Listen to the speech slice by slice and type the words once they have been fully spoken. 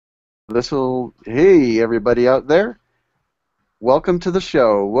Hey everybody out there. Welcome to the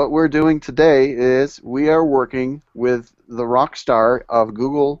show. What we're doing today is we are working with the rock star of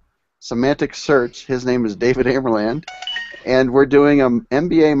Google semantic search. His name is David Amerland, and we're doing an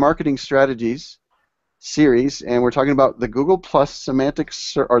MBA marketing strategies series, and we're talking about the Google Plus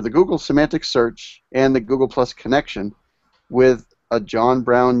or the Google semantic search and the Google Plus connection with a John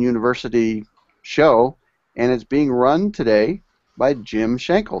Brown University show, and it's being run today by Jim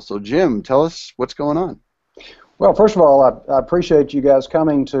Schenkel. So Jim, tell us what's going on. Well, first of all, I appreciate you guys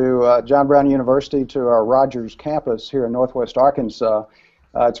coming to John Brown University, to our Rogers campus here in Northwest Arkansas.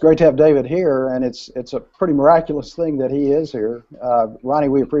 It's great to have David here, and it's a pretty miraculous thing that he is here. Ronnie,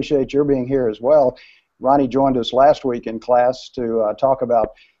 we appreciate your being here as well. Ronnie joined us last week in class to talk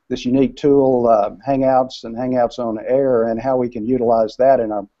about this unique tool, Hangouts and Hangouts on Air, and how we can utilize that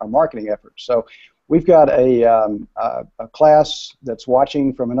in our marketing efforts. So we've got a class that's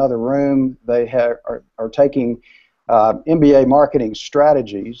watching from another room. They are taking MBA marketing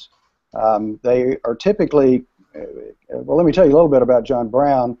strategies. They are typically, well, let me tell you a little bit about John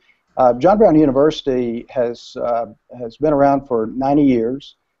Brown. John Brown University has been around for 90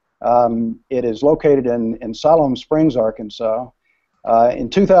 years. It is located in Siloam Springs, Arkansas. In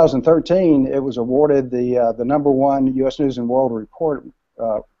 2013, it was awarded the #1 U.S. News and World Report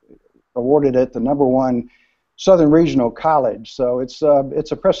awarded it the #1 Southern Regional College. So it's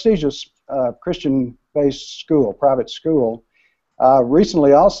a prestigious Christian-based school, private school.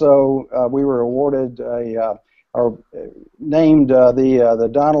 Recently, also, we were awarded or named the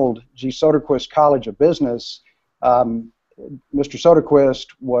Donald G. Soderquist College of Business. Mr. Soderquist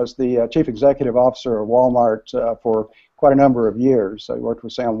was the Chief Executive Officer of Walmart for quite a number of years. So he worked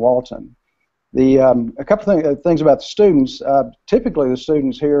with Sam Walton. A couple things about the students. Typically, the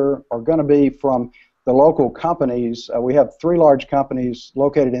students here are going to be from the local companies. We have 3 large companies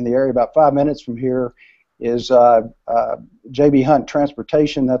located in the area. About 5 minutes from here is J.B. Hunt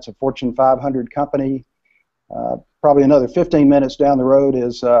Transportation. That's a Fortune 500 company. Probably another 15 minutes down the road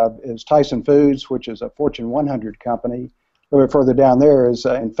is Tyson Foods, which is a Fortune 100 company. A little bit further down there is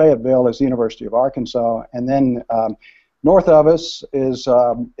in Fayetteville is the University of Arkansas, and then north of us is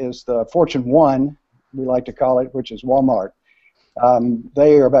the Fortune 1, we like to call it, which is Walmart.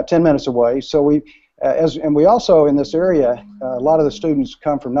 They are about 10 minutes away. So we also in this area, a lot of the students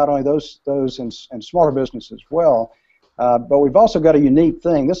come from not only those and smaller businesses as well, but we've also got a unique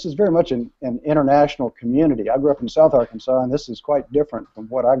thing. This is very much an international community. I grew up in South Arkansas, and this is quite different from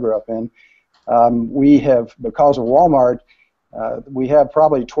what I grew up in. We have, because of Walmart, we have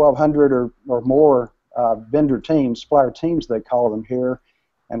probably 1,200 or more vendor teams, supplier teams they call them here,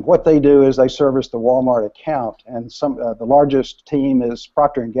 and what they do is they service the Walmart account, and the largest team is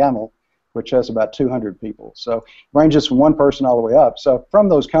Procter & Gamble, which has about 200 people. So it ranges from one person all the way up. So from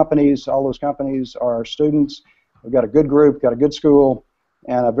those companies, all those companies are our students. We've got a good group, got a good school,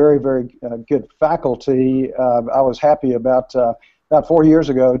 and a very, very good faculty. I was happy about 4 years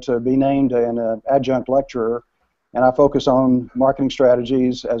ago to be named an adjunct lecturer, and I focus on marketing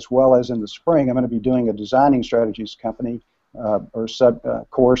strategies, as well as in the spring I'm going to be doing a designing strategies company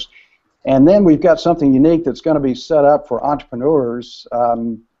course. And then we've got something unique that's going to be set up for entrepreneurs,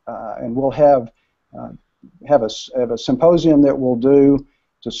 and we'll have a symposium that we'll do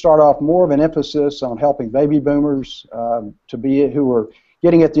to start off more of an emphasis on helping baby boomers who are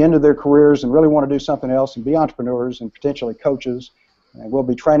getting at the end of their careers and really want to do something else and be entrepreneurs and potentially coaches. And we'll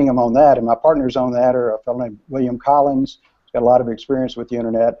be training them on that, and my partners on that are a fellow named William Collins, who's got a lot of experience with the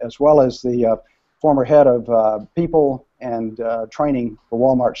internet, as well as the former head of people and training for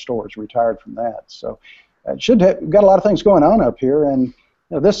Walmart stores, retired from that. So we've got a lot of things going on up here, and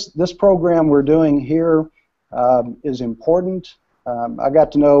this program we're doing here is important. I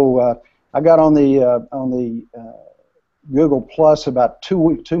got to know, I got on the Google Plus about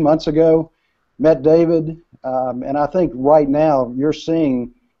two months ago, met David, and I think right now you're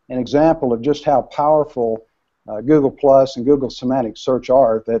seeing an example of just how powerful Google Plus and Google Semantic Search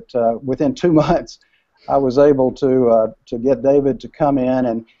are, that within 2 months I was able to get David to come in,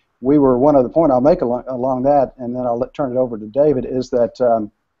 and we were, one of the point I'll make along that, and then I'll turn it over to David, is that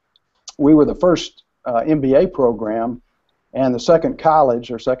we were the first MBA program and the second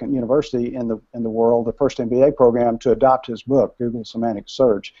college or second university in the world, the first MBA program to adopt his book, Google Semantic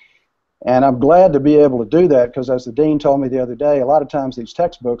Search. And I'm glad to be able to do that, because as the dean told me the other day, a lot of times these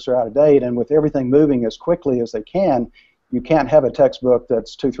textbooks are out of date, and with everything moving as quickly as they can, you can't have a textbook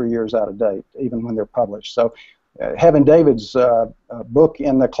that's 2-3 years out of date, even when they're published. So having David's book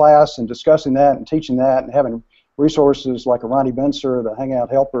in the class and discussing that and teaching that, and having resources like a Ronnie Benser, the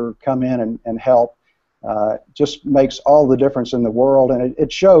Hangout helper, come in and help, just makes all the difference in the world. And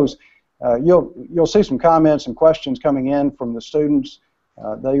it shows you'll see some comments and questions coming in from the students.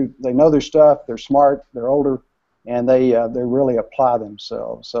 They know their stuff. They're smart. They're older, and they really apply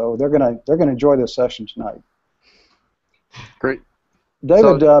themselves. So they're gonna enjoy this session tonight. Great,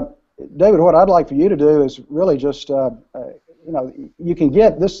 David. David, what I'd like for you to do is really just you can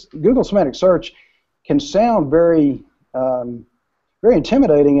get this. Google semantic search can sound very very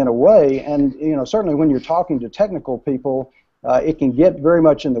intimidating in a way, and certainly when you're talking to technical people, it can get very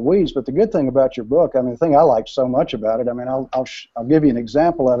much in the weeds. But the good thing about your book, I mean, the thing I liked so much about it, I mean, I'll give you an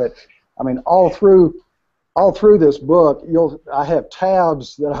example of it. I mean, all through this book, I have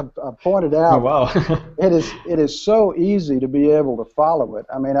tabs that I've pointed out. Oh, wow. It is so easy to be able to follow it.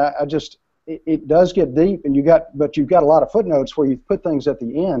 I mean, it does get deep, and you've got a lot of footnotes where you've put things at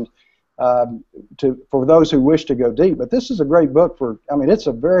the end for those who wish to go deep. But this is a great book it's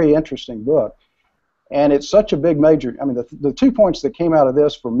a very interesting book. And it's such a big major. I mean, the 2 points that came out of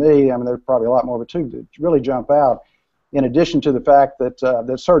this for me, I mean, there's probably a lot more, but two that really jump out, in addition to the fact that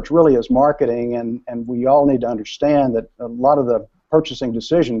that search really is marketing, and we all need to understand that a lot of the purchasing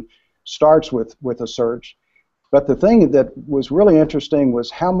decision starts with a search. But the thing that was really interesting was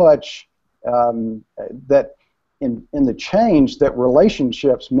how much that in the change that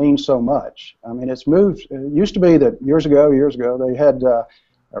relationships mean so much. I mean, it's moved. It used to be that years ago they had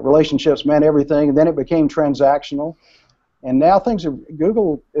relationships meant everything, and then it became transactional. And now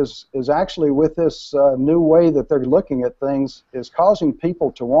Google is actually, with this new way that they're looking at things, is causing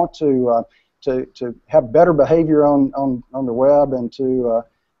people to want to have better behavior on the web, and to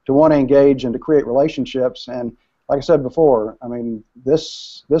want to engage and to create relationships. And like I said before, I mean,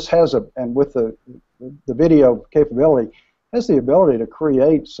 this has and with the video capability, has the ability to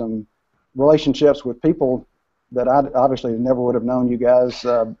create some relationships with people that I obviously never would have known you guys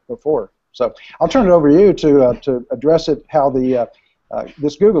before. So I'll turn it over to you to address it, how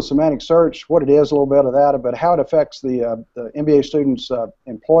this Google semantic search, what it is, a little bit of that, but how it affects the MBA students'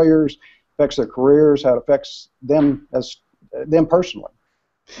 employers, affects their careers, how it affects them personally,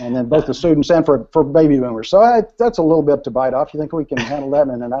 and then both the students and for baby boomers. So that's a little bit to bite off. You think we can handle that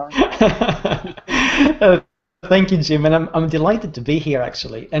in an hour? Thank you, Jim, and I'm delighted to be here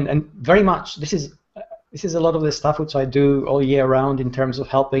actually, and very much this is a lot of the stuff which I do all year round in terms of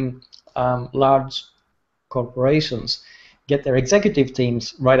helping large corporations get their executive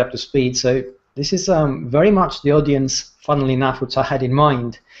teams right up to speed. So this is very much the audience, funnily enough, which I had in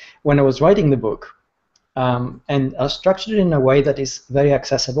mind when I was writing the book. And I structured it in a way that is very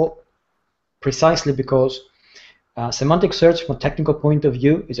accessible, precisely because semantic search from a technical point of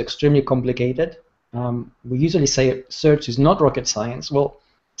view is extremely complicated. We usually say search is not rocket science. Well,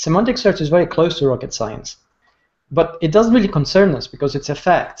 semantic search is very close to rocket science. But it doesn't really concern us because its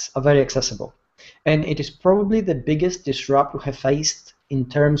effects are very accessible. And it is probably the biggest disrupt we have faced in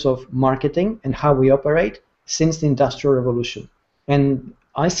terms of marketing and how we operate since the Industrial Revolution. And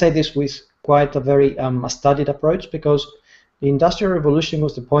I say this with quite a very studied approach, because the Industrial Revolution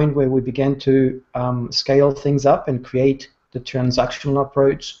was the point where we began to scale things up and create the transactional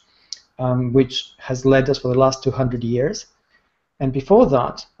approach, which has led us for the last 200 years. And before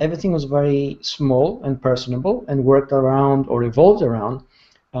that, everything was very small and personable and worked around or evolved around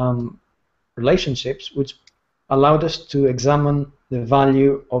relationships, which allowed us to examine the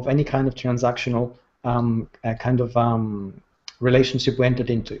value of any kind of transactional relationship we entered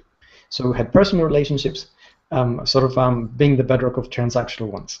into. So we had personal relationships being the bedrock of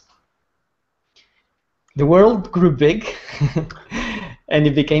transactional ones. The world grew big and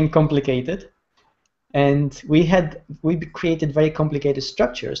it became complicated. And we created very complicated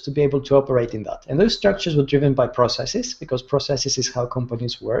structures to be able to operate in that. And those structures were driven by processes, because processes is how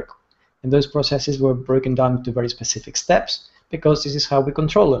companies work. And those processes were broken down into very specific steps, because this is how we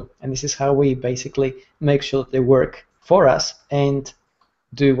control them. And this is how we basically make sure that they work for us and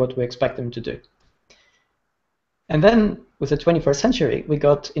do what we expect them to do. And then with the 21st century, we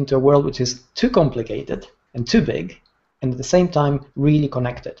got into a world which is too complicated and too big, and at the same time really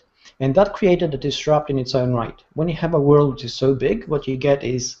connected. And that created a disrupt in its own right. When you have a world which is so big, what you get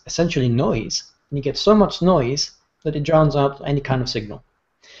is essentially noise. And you get so much noise that it drowns out any kind of signal.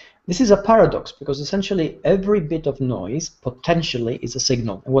 This is a paradox, because essentially every bit of noise potentially is a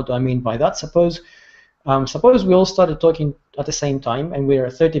signal. And what do I mean by that? Suppose we all started talking at the same time, and we are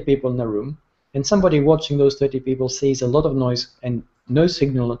 30 people in a room, and somebody watching those 30 people sees a lot of noise and no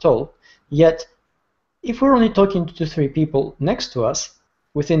signal at all. Yet, if we're only talking to 3 people next to us,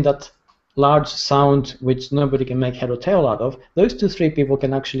 within that large sound which nobody can make head or tail out of, those 3 people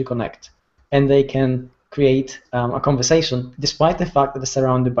can actually connect, and they can create a conversation despite the fact that they're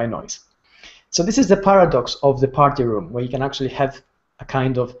surrounded by noise. So this is the paradox of the party room, where you can actually have a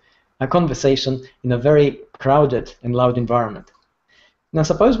kind of a conversation in a very crowded and loud environment. Now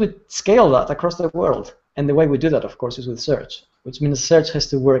suppose we scale that across the world, and the way we do that, of course, is with search, which means search has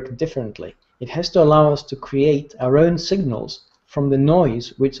to work differently. It has to allow us to create our own signals from the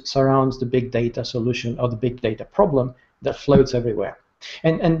noise which surrounds the big data solution or the big data problem that floats everywhere.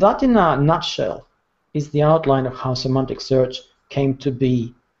 And that, in a nutshell, is the outline of how semantic search came to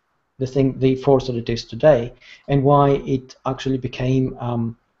be the force that it is today, and why it actually became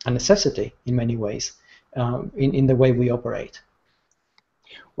a necessity in many ways in the way we operate.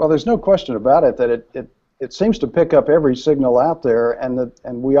 Well, there's no question about it that it seems to pick up every signal out there,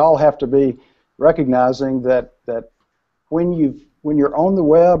 and we all have to be recognizing that when you're on the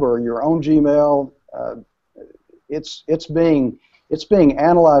web or your own Gmail, it's being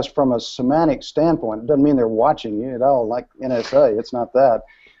analyzed from a semantic standpoint. It doesn't mean they're watching you at all, like NSA. It's not that.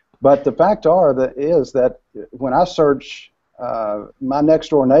 But the fact is that when I search my next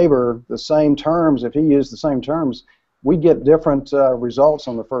door neighbor the same terms, if he used the same terms, we get different results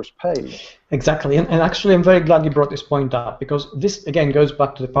on the first page. Exactly, and actually I'm very glad you brought this point up, because this again goes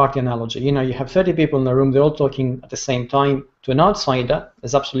back to the party analogy. You know, you have 30 people in the room, they're all talking at the same time. To an outsider,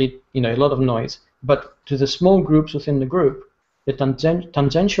 there's absolutely, you know, a lot of noise, but to the small groups within the group, the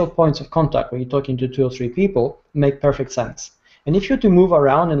tangential points of contact where you're talking to 2 or 3 people make perfect sense. And if you're to move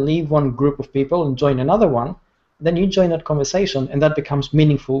around and leave one group of people and join another one, then you join that conversation and that becomes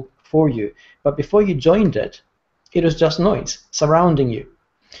meaningful for you. But before you joined it, it was just noise surrounding you.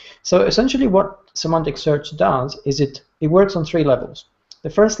 So essentially what semantic search does is it works on 3 levels. The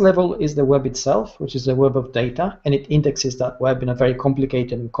first level is the web itself, which is the web of data, and it indexes that web in a very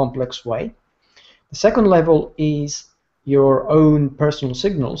complicated and complex way. The second level is your own personal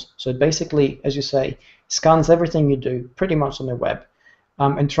signals. So it basically, as you say, scans everything you do pretty much on the web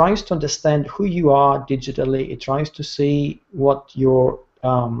and tries to understand who you are digitally. It tries to see what your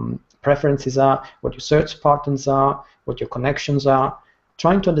preferences are, what your search patterns are, what your connections are,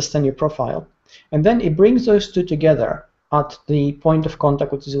 trying to understand your profile. And then it brings those 2 together at the point of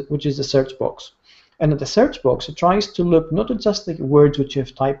contact, which is the search box. And at the search box, it tries to look not at just the words which you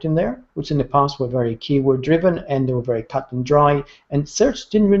have typed in there, which in the past were very keyword driven and they were very cut and dry, and search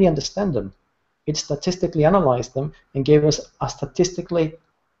didn't really understand them. It statistically analyzed them and gave us a statistically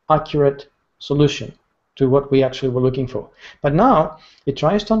accurate solution to what we actually were looking for. But now it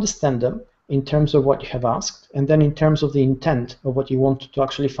tries to understand them in terms of what you have asked, and then in terms of the intent of what you want to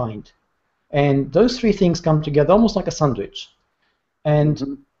actually find. And those 3 things come together almost like a sandwich.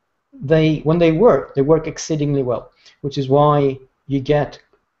 And when they work exceedingly well, which is why you get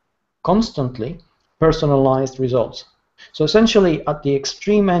constantly personalized results. So essentially, at the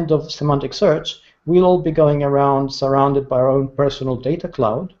extreme end of semantic search, we'll all be going around surrounded by our own personal data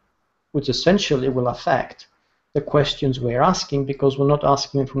cloud, which essentially will affect the questions we're asking because we're not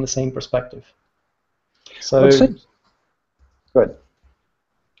asking them from the same perspective. So, good.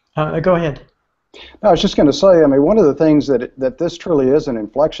 Go ahead. No, I was just going to say, I mean, one of the things that this truly is an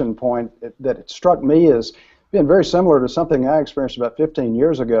inflection point that it struck me as being very similar to something I experienced about 15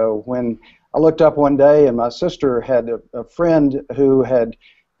 years ago when I looked up one day and my sister had a friend who had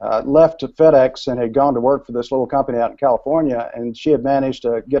left FedEx and had gone to work for this little company out in California, and she had managed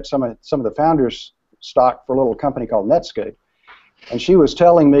to get some of the founders' stock for a little company called Netscape. And she was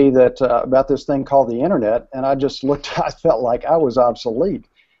telling me that about this thing called the Internet, and I just looked, I felt like I was obsolete.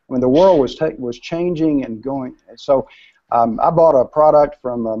 I mean, the world was changing and going. So I bought a product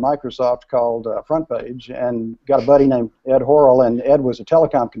from Microsoft called Front Page and got a buddy named Ed Horrell, and Ed was a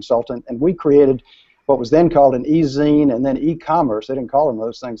telecom consultant, and we created what was then called an e-zine and then e-commerce. They didn't call them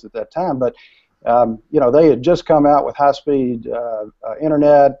those things at that time, but you know, they had just come out with high-speed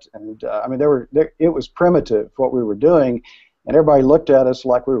internet, and I mean, it was primitive what we were doing, and everybody looked at us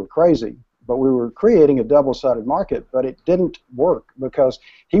like we were crazy. But we were creating a double-sided market, but it didn't work because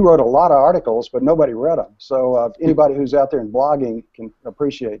he wrote a lot of articles, but nobody read them. So anybody who's out there in blogging can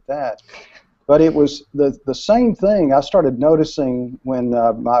appreciate that. But it was the same thing I started noticing when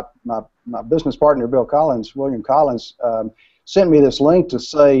my business partner, William Collins, sent me this link to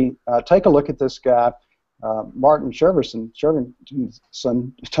say, take a look at this guy, Martin Shervinson,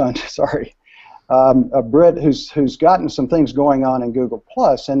 sorry. A Brit who's gotten some things going on in Google+,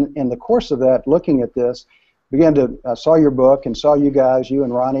 and in the course of that, looking at this, began to saw your book and saw you guys, you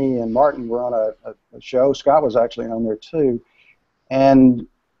and Ronnie and Martin were on a show. Scott was actually on there too, and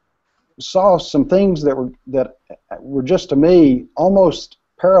saw some things that were just to me almost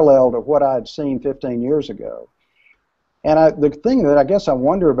parallel to what I had seen 15 years ago. And the thing that I guess I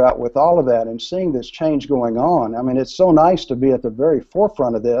wonder about with all of that and seeing this change going on, I mean, it's so nice to be at the very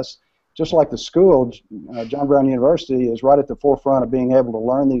forefront of this, just like the school, John Brown University is right at the forefront of being able to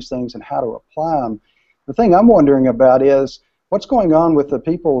learn these things and how to apply them. The thing I'm wondering about is what's going on with the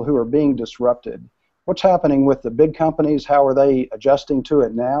people who are being disrupted? What's happening with the big companies? How are they adjusting to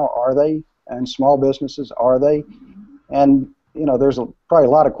it now? Are they? And small businesses, are they? And you know, there's probably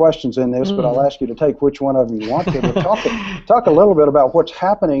a lot of questions in this, but I'll ask you to take which one of them you want to. But talk a little bit about what's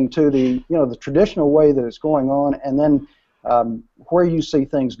happening to the, you know, the traditional way that it's going on, and then where you see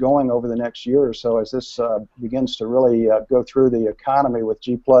things going over the next year or so as this begins to really go through the economy with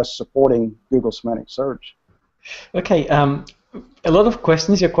G+ supporting Google Semantic Search. Okay, a lot of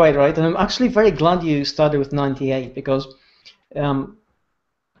questions, you're quite right, and I'm actually very glad you started with 98 because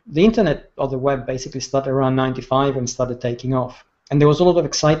the internet or the web basically started around 95 and started taking off. And there was a lot of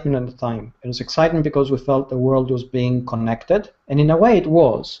excitement at the time. It was excitement because we felt the world was being connected, and in a way it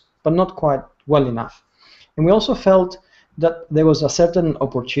was, but not quite well enough. And we also felt that there was a certain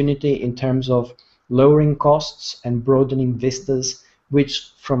opportunity in terms of lowering costs and broadening vistas,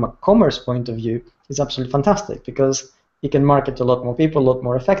 which from a commerce point of view is absolutely fantastic because you can market to a lot more people a lot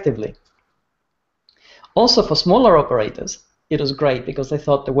more effectively. Also for smaller operators, it was great because they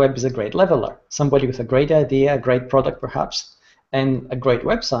thought the web is a great leveler. Somebody with a great idea, a great product perhaps, and a great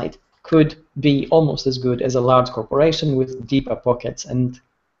website could be almost as good as a large corporation with deeper pockets and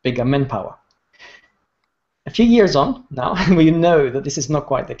bigger manpower. A few years on now, we know that this is not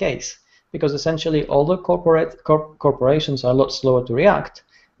quite the case because essentially all the corporations are a lot slower to react.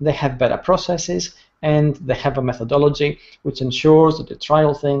 They have better processes and they have a methodology which ensures that they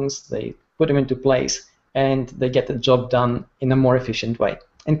trial things, they put them into place, and they get the job done in a more efficient way.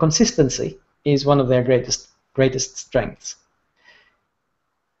 And consistency is one of their greatest strengths.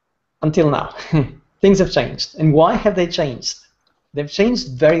 Until now, things have changed. And why have they changed? They've changed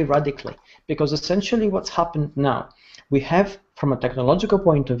very radically because essentially what's happened now, we have, from a technological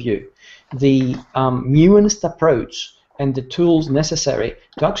point of view, the nuanced approach and the tools necessary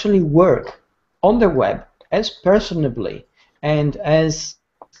to actually work on the web as personably and as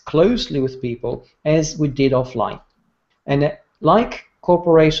closely with people as we did offline. And like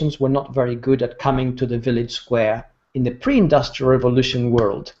corporations were not very good at coming to the village square in the pre-industrial revolution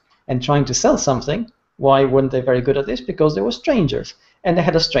world and trying to sell something, why weren't they very good at this? Because they were strangers and they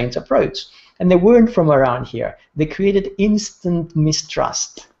had a strange approach. And they weren't from around here. They created instant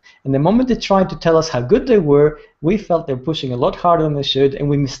mistrust. And the moment they tried to tell us how good they were, we felt they were pushing a lot harder than they should, and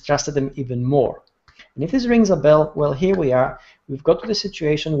we mistrusted them even more. And if this rings a bell, well, here we are. We've got to the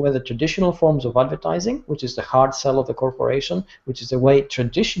situation where the traditional forms of advertising, which is the hard sell of the corporation, which is the way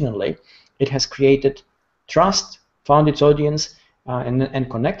traditionally it has created trust, found its audience, and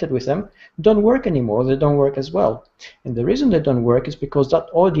connected with them, don't work anymore. They don't work as well. And the reason they don't work is because that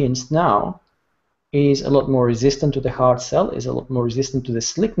audience now is a lot more resistant to the hard sell, is a lot more resistant to the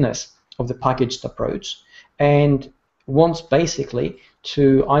slickness of the packaged approach, and wants basically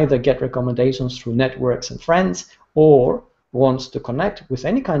to either get recommendations through networks and friends or wants to connect with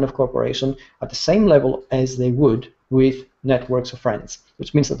any kind of corporation at the same level as they would with networks of friends,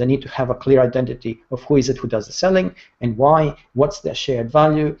 which means that they need to have a clear identity of who is it who does the selling and why, what's their shared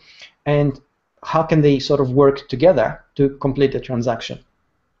value, and how can they sort of work together to complete the transaction.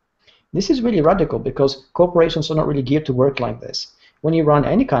 This is really radical because corporations are not really geared to work like this. When you run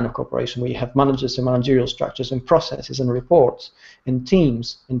any kind of corporation where you have managers and managerial structures and processes and reports and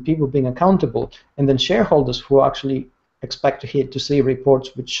teams and people being accountable, and then shareholders who actually expect to see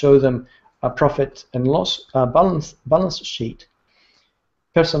reports which show them a profit and loss balance sheet,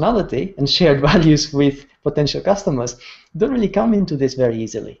 personality and shared values with potential customers don't really come into this very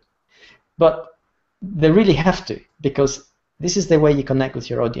easily. But they really have to, because this is the way you connect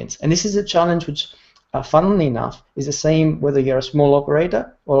with your audience. And this is a challenge which, funnily enough, is the same whether you're a small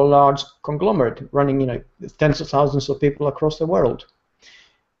operator or a large conglomerate running, tens of thousands of people across the world.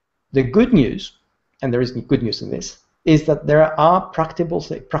 The good news, and there is good news in this, is that there are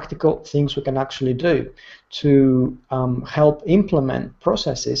practical things we can actually do to help implement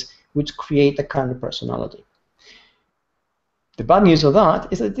processes which create a kind of personality. The bad news of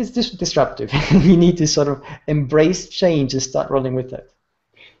that is that it's disruptive. You need to sort of embrace change and start rolling with it.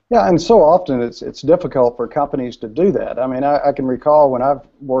 Yeah, and so often it's difficult for companies to do that. I mean, I can recall when I've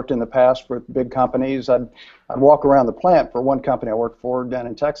worked in the past with big companies, I'd walk around the plant for one company I worked for down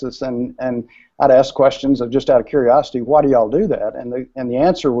in Texas, and I'd ask questions of just out of curiosity, why do y'all do that? And the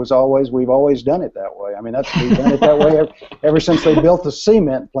answer was always, we've always done it that way. I mean, we've done it that way ever since they built the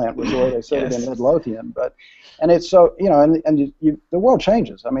cement plant, was the way they said it in Midlothian. And it's so, the world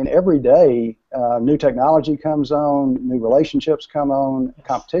changes. I mean, every day new technology comes on, new relationships come on,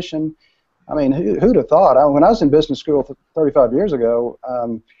 competition. I mean, who'd have thought? When I was in business school 35 years ago,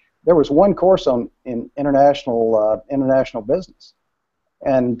 there was one course in international business,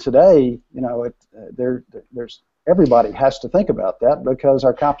 and today, you know, there's everybody has to think about that because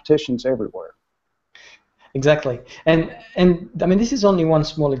our competition's everywhere. Exactly. And I mean, this is only one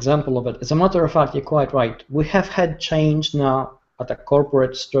small example of it. As a matter of fact, you're quite right. We have had change now at a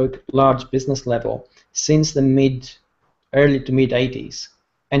corporate stroke large business level since the early to mid 80s,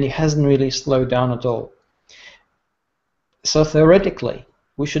 and it hasn't really slowed down at all. So theoretically,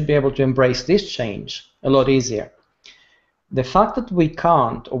 we should be able to embrace this change a lot easier. The fact that we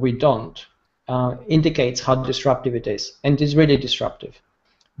can't or we don't indicates how disruptive it is, and it is really disruptive,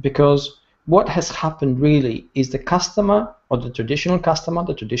 because what has happened really is the customer, or the traditional customer,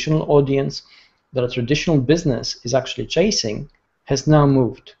 the traditional audience that a traditional business is actually chasing, has now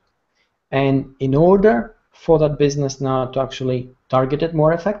moved. And in order for that business now to actually target it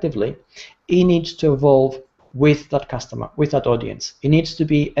more effectively, it needs to evolve with that customer, with that audience. It needs to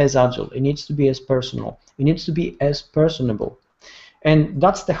be as agile, it needs to be as personal, it needs to be as personable. And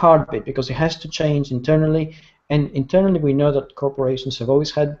that's the hard bit, because it has to change internally. And internally, we know that corporations have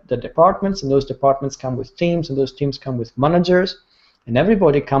always had the departments, and those departments come with teams, and those teams come with managers, and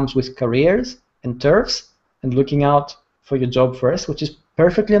everybody comes with careers and turfs and looking out for your job first, which is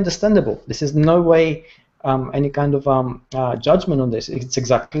perfectly understandable. This is no way any kind of judgment on this. It's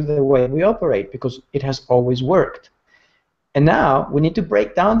exactly the way we operate, because it has always worked. And now we need to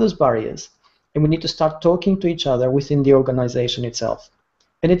break down those barriers, and we need to start talking to each other within the organization itself.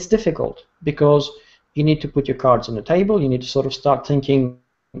 And it's difficult, because you need to put your cards on the table. You need to sort of start thinking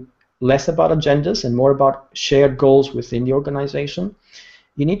less about agendas and more about shared goals within the organization.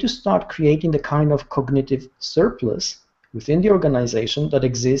 You need to start creating the kind of cognitive surplus within the organization that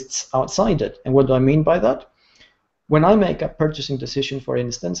exists outside it. And what do I mean by that? When I make a purchasing decision, for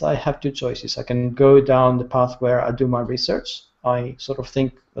instance, I have two choices. I can go down the path where I do my research. I sort of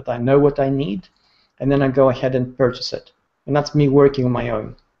think that I know what I need, and then I go ahead and purchase it. And that's me working on my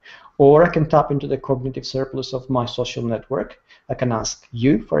own. Or I can tap into the cognitive surplus of my social network. I can ask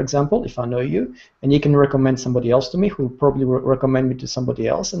you, for example, if I know you, and you can recommend somebody else to me who will probably recommend me to somebody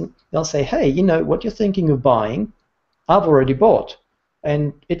else, and they'll say, hey, you know, what you're thinking of buying, I've already bought,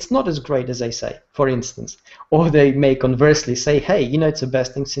 and it's not as great as they say, for instance. Or they may conversely say, hey, you know, it's the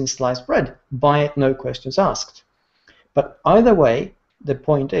best thing since sliced bread. Buy it, no questions asked. But either way, the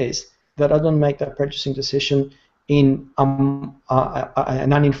point is that I don't make that purchasing decision in an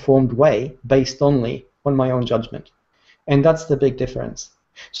uninformed way based only on my own judgment. And that's the big difference.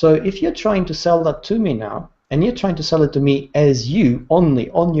 So if you're trying to sell that to me now, and you're trying to sell it to me as you, only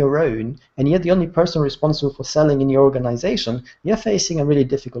on your own, and you're the only person responsible for selling in your organization, you're facing a really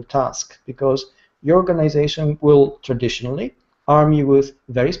difficult task, because your organization will traditionally arm you with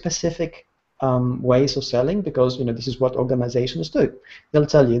very specific ways of selling, because you know this is what organizations do. They'll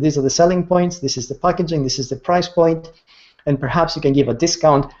tell you these are the selling points, this is the packaging, this is the price point, and perhaps you can give a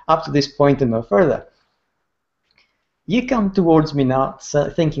discount up to this point and no further. You come towards me now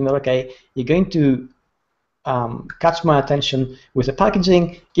thinking that, okay, you're going to catch my attention with the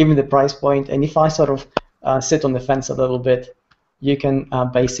packaging, give me the price point, and if I sort of sit on the fence a little bit, you can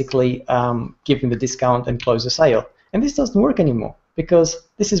basically give me the discount and close the sale. And this doesn't work anymore, because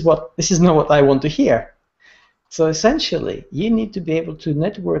this is not what I want to hear. So essentially, you need to be able to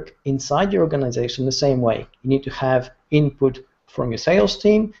network inside your organization the same way. You need to have input from your sales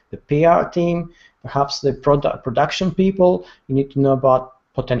team, the PR team, perhaps the production people. You need to know about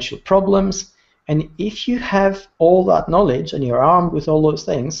potential problems. And if you have all that knowledge and you're armed with all those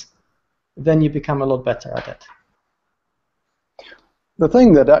things, then you become a lot better at it. The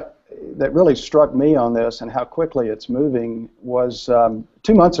thing that really struck me on this and how quickly it's moving was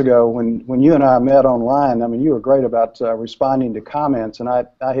 2 months ago when you and I met online. I mean, you were great about responding to comments, and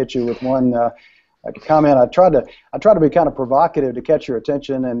I hit you with one comment. I tried to be kind of provocative to catch your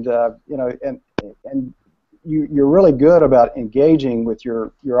attention, and you know, and you're really good about engaging with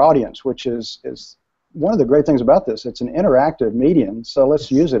your audience, which is one of the great things about this. It's an interactive medium, so let's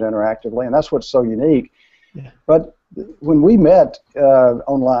use it interactively, and that's what's so unique. Yeah. But when we met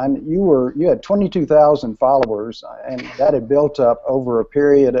online, you had 22,000 followers, and that had built up over a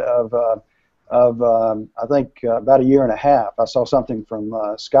period of I think about a year and a half. I saw something from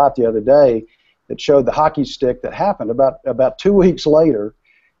Scott the other day that showed the hockey stick that happened. About 2 weeks later,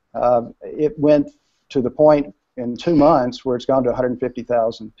 it went to the point in 2 months where it's gone to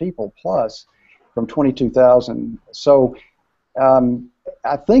 150,000 people plus from 22,000. So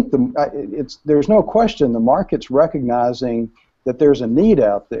I think there's no question the market's recognizing that there's a need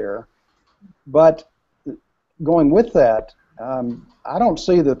out there, but going with that, I don't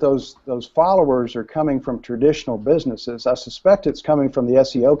see that those followers are coming from traditional businesses. I suspect it's coming from the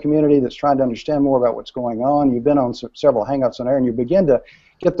SEO community that's trying to understand more about what's going on. You've been on several Hangouts on air, and you begin to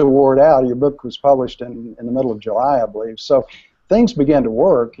get the word out. Your book was published in the middle of July, I believe. So things began to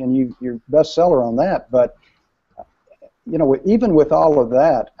work, and you're bestseller on that. But you know, even with all of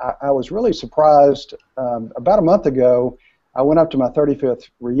that, I was really surprised. About a month ago, I went up to my 35th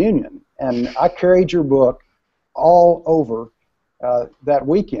reunion, and I carried your book all over that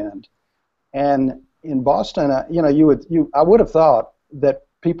weekend. And in Boston, you know, I would have thought that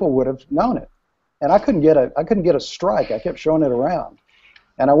people would have known it, and I couldn't get a strike. I kept showing it around,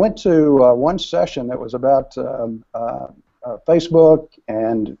 and I went to one session that was about Facebook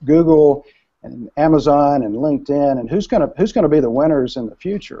and Google and Amazon and LinkedIn and who's going to be the winners in the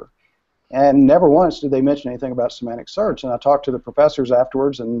future. And never once did they mention anything about semantic search. And I talked to the professors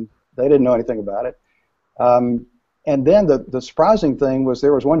afterwards, and they didn't know anything about it. And then the surprising thing was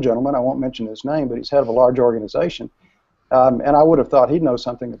there was one gentleman, I won't mention his name, but he's head of a large organization, and I would have thought he'd know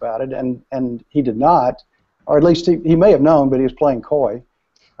something about it, and he did not, or at least he may have known, but he was playing coy.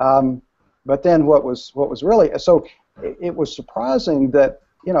 But then what was really, so it was surprising that,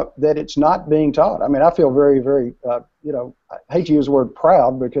 you know, that it's not being taught. I mean, I feel very, very, you know, I hate to use the word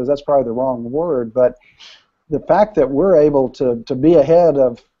proud because that's probably the wrong word, but the fact that we're able to be ahead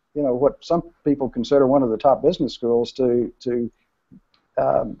of, you know, what some people consider one of the top business schools to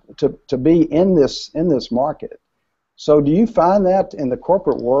be in this market. So do you find that in the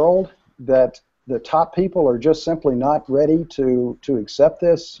corporate world that the top people are just simply not ready to accept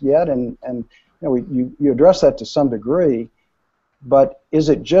this yet? And you know, you address that to some degree, but is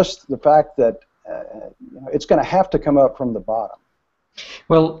it just the fact that you know, it's going to have to come up from the bottom?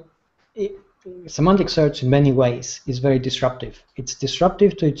 Well, semantic search in many ways is very disruptive. It's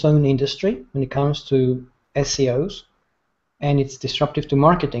disruptive to its own industry when it comes to SEOs, and it's disruptive to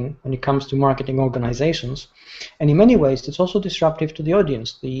marketing when it comes to marketing organizations. And in many ways, it's also disruptive to the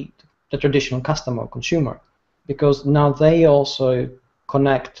audience, the traditional customer or consumer, because now they also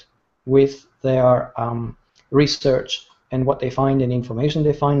connect with their research and what they find and information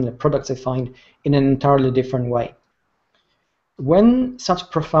they find and the products they find in an entirely different way. When such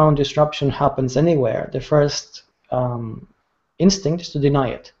profound disruption happens anywhere, the first instinct is to deny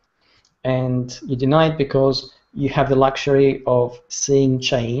it. And you deny it because you have the luxury of seeing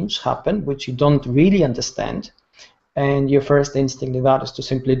change happen, which you don't really understand. And your first instinct in that is to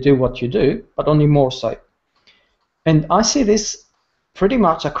simply do what you do, but only more so. And I see this pretty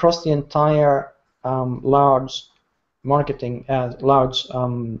much across the entire large marketing, large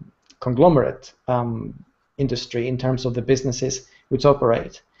conglomerate industry in terms of the businesses which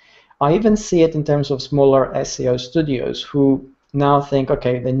operate. I even see it in terms of smaller SEO studios who now think,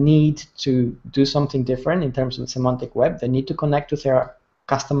 okay, they need to do something different in terms of the semantic web. They need to connect with their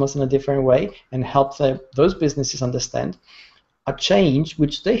customers in a different way and help those businesses understand a change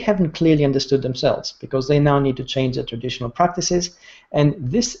which they haven't clearly understood themselves, because they now need to change their traditional practices. And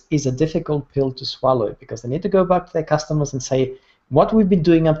this is a difficult pill to swallow, because they need to go back to their customers and say, what we've been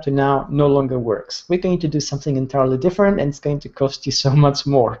doing up to now no longer works. We're going to do something entirely different, and it's going to cost you so much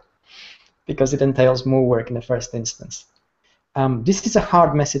more, because it entails more work in the first instance. This is a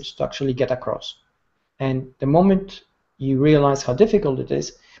hard message to actually get across. And the moment you realize how difficult it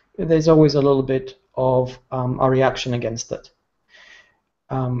is, there's always a little bit of a reaction against it.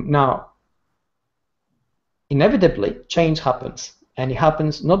 Now, inevitably, change happens. And it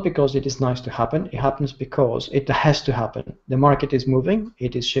happens not because it is nice to happen, it happens because it has to happen. The market is moving,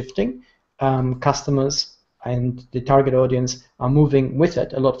 it is shifting, customers and the target audience are moving with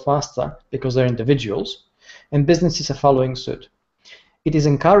it a lot faster because they're individuals, and businesses are following suit. It is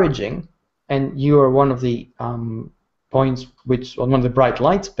encouraging, and you are one of the points which, or one of the bright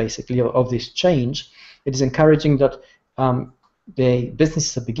lights basically of this change. It is encouraging that the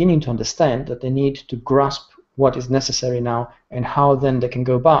businesses are beginning to understand that they need to grasp what is necessary now and how then they can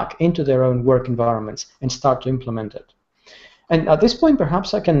go back into their own work environments and start to implement it. And at this point,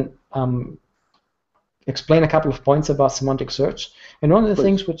 perhaps I can explain a couple of points about semantic search. And one of the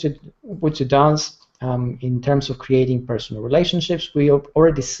things which it does in terms of creating personal relationships, we have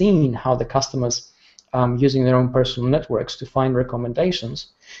already seen how the customers using their own personal networks to find recommendations.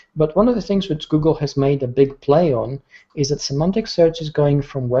 But one of the things which Google has made a big play on is that semantic search is going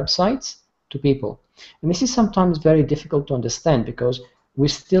from websites to people. And this is sometimes very difficult to understand, because we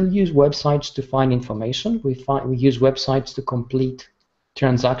still use websites to find information, we use websites to complete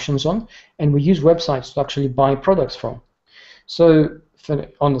transactions on, and we use websites to actually buy products from. So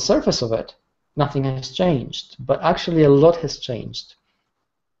on the surface of it, nothing has changed, but actually a lot has changed,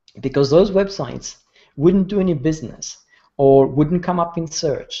 because those websites wouldn't do any business or wouldn't come up in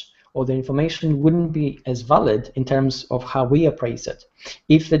search, or the information wouldn't be as valid in terms of how we appraise it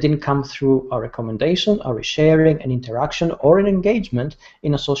if they didn't come through a recommendation, or a sharing, an interaction, or an engagement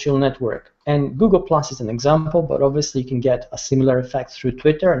in a social network. And Google Plus is an example, but obviously you can get a similar effect through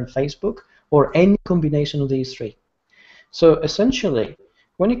Twitter and Facebook, or any combination of these three. So essentially,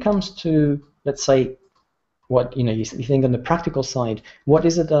 when it comes to, let's say, what you think on the practical side, what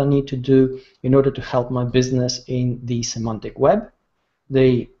is it that I need to do in order to help my business in the semantic web?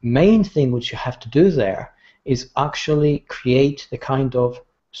 The main thing which you have to do there is actually create the kind of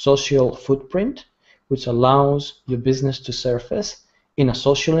social footprint which allows your business to surface in a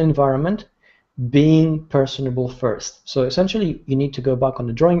social environment, being personable first. So essentially, you need to go back on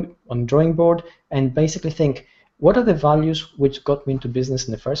the drawing board and basically think, what are the values which got me into business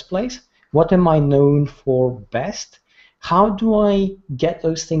in the first place? What am I known for best? How do I get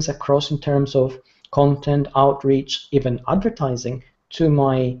those things across in terms of content, outreach, even advertising to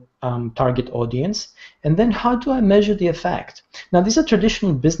my target audience? And then how do I measure the effect? Now, these are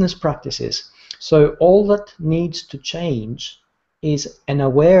traditional business practices. So all that needs to change is an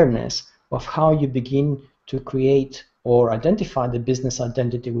awareness of how you begin to create or identify the business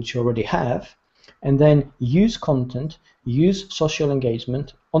identity which you already have, and then use content, use social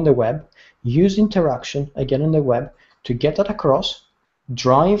engagement on the web, use interaction again on the web to get that across,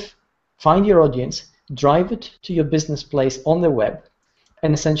 find your audience, drive it to your business place on the web,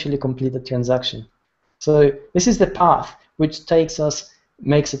 and essentially complete the transaction. So this is the path which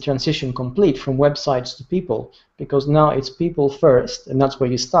makes the transition complete from websites to people, because now it's people first, and that's where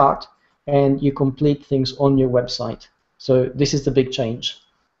you start, and you complete things on your website. So this is the big change.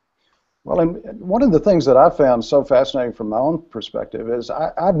 Well, and one of the things that I found so fascinating from my own perspective is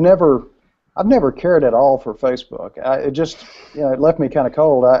I've never cared at all for Facebook. It just, it left me kind of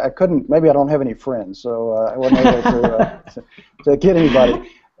cold. I couldn't. Maybe I don't have any friends, so I wasn't able to get anybody.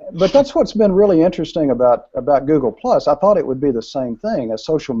 But that's what's been really interesting about Google Plus. I thought it would be the same thing as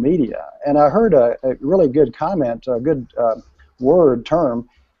social media, and I heard a really good comment, a good term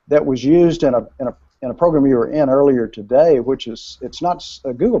that was used in a program you were in earlier today, which is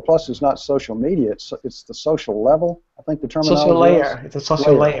Google Plus is not social media. It's the social level. I think the terminology. Social layer. It's a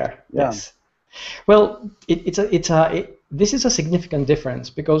social layer. Yeah. Yes. Well, this is a significant difference,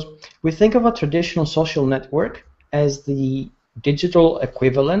 because we think of a traditional social network as the digital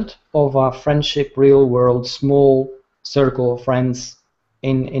equivalent of a friendship, real world, small circle of friends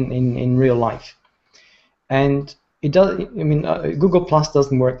in real life, and it does. I mean, Google Plus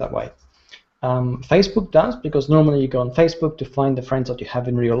doesn't work that way. Facebook does, because normally you go on Facebook to find the friends that you have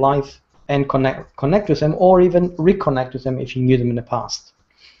in real life and connect with them, or even reconnect with them if you knew them in the past.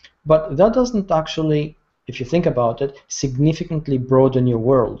 But that doesn't actually, if you think about it, significantly broaden your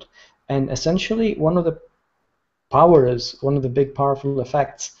world. And essentially, one of the big powerful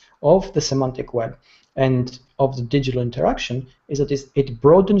effects of the semantic web and of the digital interaction is that it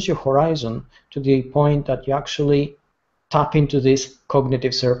broadens your horizon to the point that you actually tap into this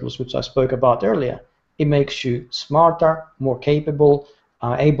cognitive surplus, which I spoke about earlier. It makes you smarter, more capable,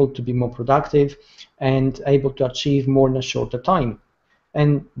 able to be more productive, and able to achieve more in a shorter time.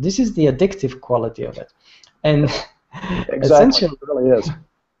 And this is the addictive quality of it. And exactly, it really is.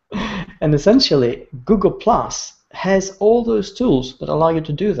 And essentially, Google Plus has all those tools that allow you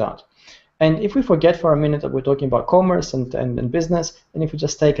to do that. And if we forget for a minute that we're talking about commerce and business, and if we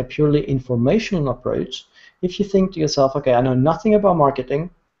just take a purely informational approach, if you think to yourself, okay, I know nothing about marketing,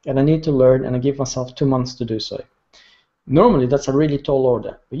 and I need to learn, and I give myself 2 months to do so. Normally, that's a really tall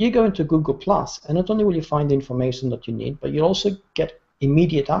order. But you go into Google Plus, and not only will you find the information that you need, but you'll also get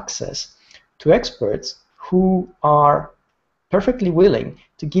immediate access to experts who are perfectly willing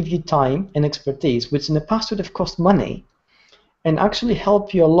to give you time and expertise, which in the past would have cost money, and actually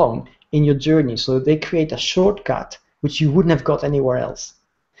help you along in your journey. So they create a shortcut which you wouldn't have got anywhere else.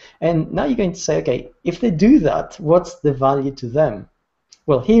 And now you're going to say, okay, if they do that, what's the value to them?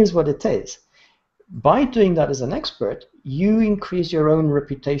 Well, here's what it is. By doing that as an expert, you increase your own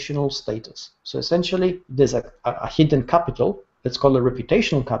reputational status. So essentially, there's a hidden capital, let's call it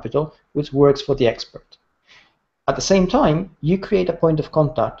reputational capital, which works for the expert. At the same time, you create a point of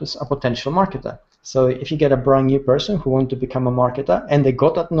contact with a potential marketer. So if you get a brand new person who wants to become a marketer, and they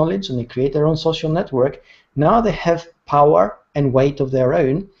got that knowledge and they create their own social network, now they have power and weight of their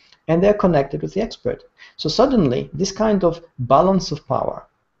own, and they're connected with the expert. So suddenly, this kind of balance of power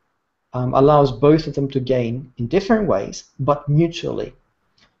allows both of them to gain in different ways, but mutually.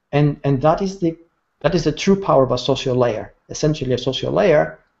 And that is the true power of a social layer. Essentially, a social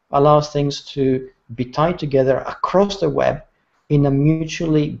layer allows things to be tied together across the web in a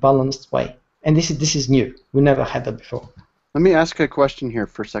mutually balanced way. And this is new. We never had that before. Let me ask a question here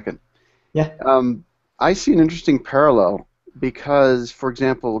for a second. Yeah. I see an interesting parallel because, for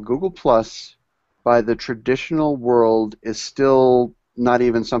example, Google Plus, by the traditional world, is still not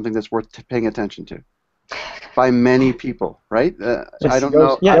even something that's worth paying attention to by many people, right? I Yes. don't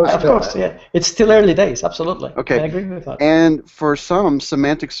know. Yeah, of course. Yeah. It's still early days. Absolutely. I Okay. agree with that. And for some,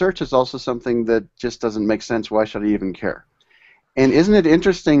 semantic search is also something that just doesn't make sense. Why should I even care? And isn't it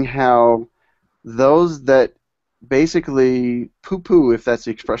interesting how those that basically poo-poo, if that's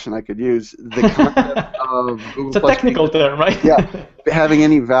the expression I could use, the concept of Google It's a Plus technical term, right? yeah, having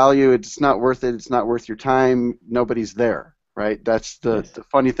any value, it's not worth it, it's not worth your time, nobody's there, right? That's Yes. the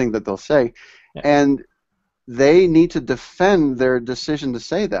funny thing that they'll say. Yeah. And they need to defend their decision to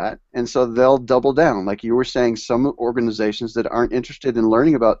say that, and so they'll double down. Like you were saying, some organizations that aren't interested in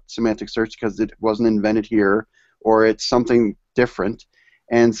learning about semantic search because it wasn't invented here or it's something different,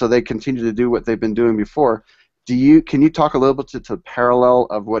 and so they continue to do what they've been doing before. Can you talk a little bit to the parallel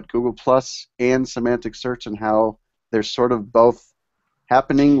of what Google Plus and semantic search and how they're sort of both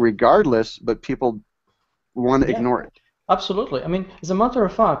happening regardless, but people want to ignore it? Absolutely. I mean, as a matter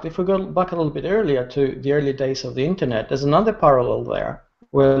of fact, if we go back a little bit earlier to the early days of the internet, there's another parallel there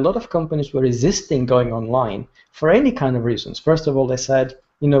where a lot of companies were resisting going online for any kind of reasons. First of all, they said,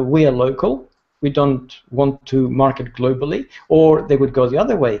 we are local. We don't want to market globally. Or they would go the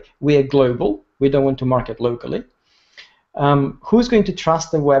other way. We are global. We don't want to market locally. Who's going to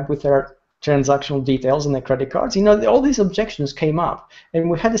trust the web with their transactional details and their credit cards? All these objections came up, and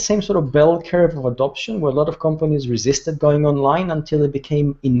we had the same sort of bell curve of adoption where a lot of companies resisted going online until it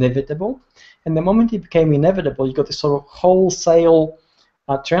became inevitable. And the moment it became inevitable, you got this sort of wholesale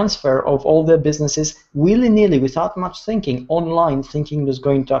transfer of all their businesses willy-nilly, without much thinking, online, thinking it was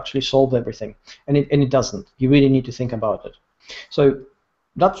going to actually solve everything, and it doesn't. You really need to think about it. So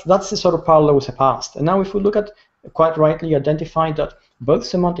that's the sort of parallel with the past. And now if we look at, quite rightly identified that both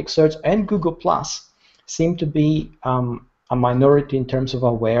semantic search and Google Plus seem to be a minority in terms of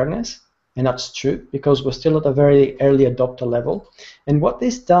awareness, and that's true because we're still at a very early adopter level. And what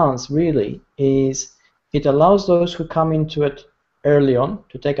this does really is it allows those who come into it early on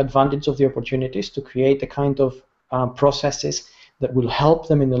to take advantage of the opportunities to create the kind of processes that will help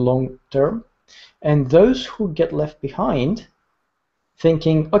them in the long term. And those who get left behind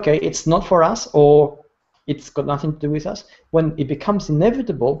thinking, okay, it's not for us, or it's got nothing to do with us, when it becomes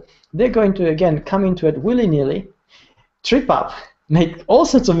inevitable, they're going to, again, come into it willy-nilly, trip up, make all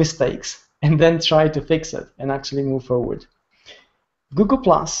sorts of mistakes, and then try to fix it and actually move forward. Google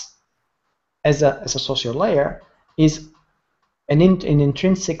Plus, as a social layer, is an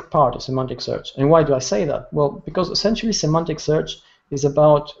intrinsic part of semantic search. And why do I say that? Well, because essentially semantic search is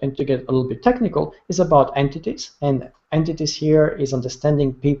about, and to get a little bit technical, is about entities. And entities here is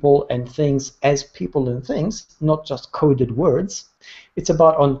understanding people and things as people and things, not just coded words. It's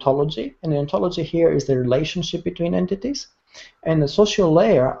about ontology, and the ontology here is the relationship between entities. And the social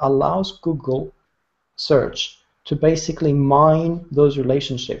layer allows Google search to basically mine those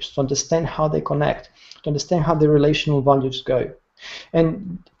relationships, to understand how they connect, to understand how the relational values go.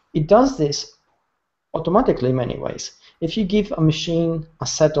 And it does this automatically in many ways. If you give a machine a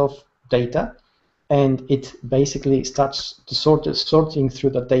set of data and it basically starts to sorting through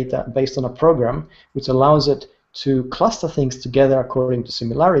the data based on a program which allows it to cluster things together according to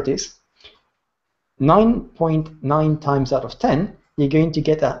similarities, 9.9 times out of 10, you're going to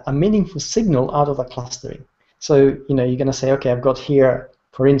get a meaningful signal out of the clustering. So, you're going to say, okay, I've got here,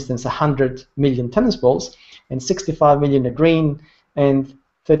 for instance, 100 million tennis balls, and 65 million are green, and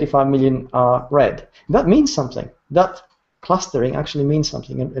 35 million are red. That means something. That clustering actually means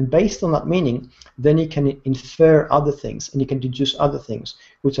something. And based on that meaning, then you can infer other things, and you can deduce other things,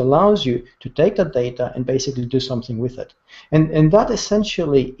 which allows you to take that data and basically do something with it. And that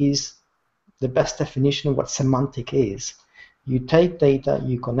essentially is the best definition of what semantic is. You take data,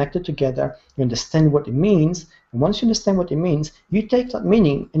 you connect it together, you understand what it means, and once you understand what it means, you take that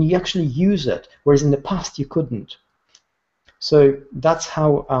meaning and you actually use it, whereas in the past you couldn't. So that's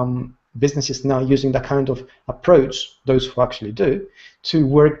how businesses now using that kind of approach, those who actually do, to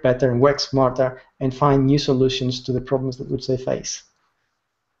work better and work smarter and find new solutions to the problems that which they face.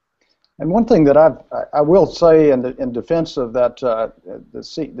 And one thing that I will say in defense of that the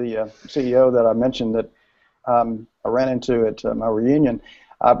CEO that I mentioned that I ran into at my reunion,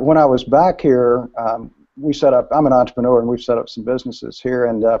 when I was back here, we set up. I'm an entrepreneur, and we've set up some businesses here.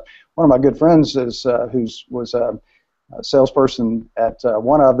 And one of my good friends is was a salesperson at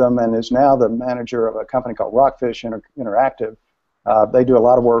one of them, and is now the manager of a company called Rockfish Interactive. They do a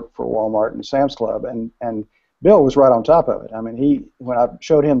lot of work for Walmart and Sam's Club, and Bill was right on top of it. I mean, when I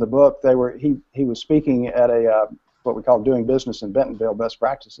showed him the book, he was speaking at a what we call Doing Business in Bentonville Best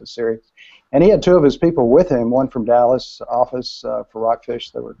Practices series. And he had two of his people with him, one from Dallas office for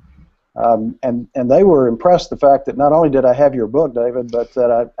Rockfish. They were, and they were impressed the fact that not only did I have your book, David, but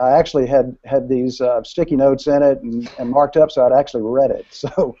that I actually had these sticky notes in it and marked up, so I'd actually read it.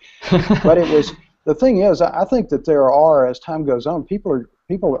 So, but it was, the thing is, I think that there are, as time goes on, people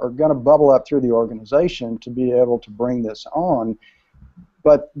are going to bubble up through the organization to be able to bring this on.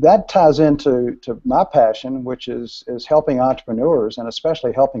 But that ties into my passion, which is helping entrepreneurs, and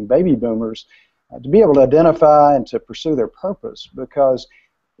especially helping baby boomers to be able to identify and to pursue their purpose. Because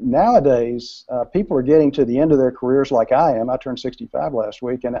nowadays, people are getting to the end of their careers like I am. I turned 65 last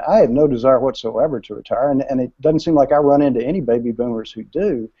week, and I have no desire whatsoever to retire, and it doesn't seem like I run into any baby boomers who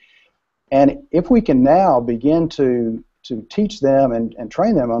do. And if we can now begin to teach them and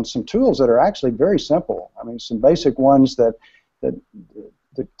train them on some tools that are actually very simple, I mean, some basic ones that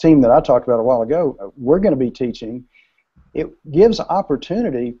the team that I talked about a while ago, we're going to be teaching. It gives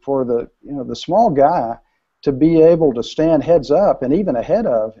opportunity for the small guy to be able to stand heads up and even ahead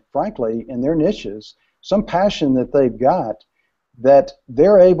of, frankly, in their niches, some passion that they've got, that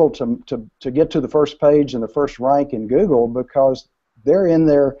they're able to get to the first page and the first rank in Google because they're in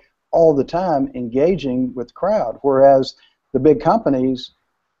there all the time engaging with the crowd, whereas the big companies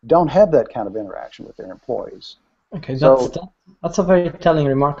don't have that kind of interaction with their employees. Okay, that's a very telling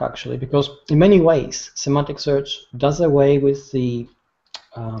remark, actually, because in many ways, semantic search does away with the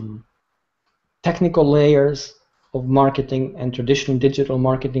technical layers of marketing and traditional digital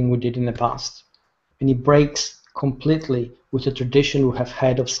marketing we did in the past. And it breaks completely with the tradition we have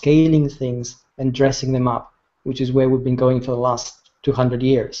had of scaling things and dressing them up, which is where we've been going for the last 200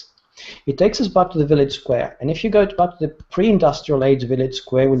 years. It takes us back to the village square. And if you go back to the pre-industrial age village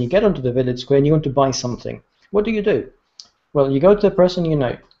square, when you get onto the village square and you want to buy something, what do? Well, you go to the person you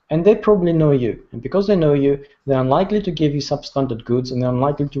know, and they probably know you. And because they know you, they're unlikely to give you substandard goods, and they're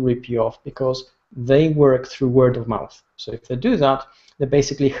unlikely to rip you off because they work through word of mouth. So if they do that, they're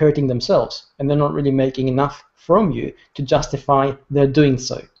basically hurting themselves, and they're not really making enough from you to justify their doing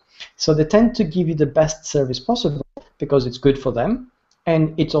so. So they tend to give you the best service possible because it's good for them,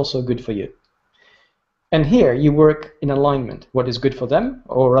 and it's also good for you. And here you work in alignment. What is good for them,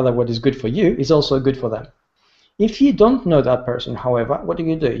 or rather what is good for you, is also good for them. If you don't know that person, however, what do?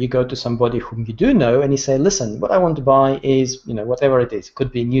 You go to somebody whom you do know and you say, listen, what I want to buy is, whatever it is. It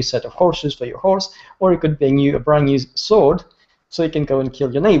could be a new set of horseshoes for your horse, or it could be a brand new sword so you can go and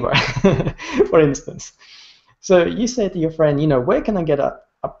kill your neighbor, for instance. So you say to your friend, where can I get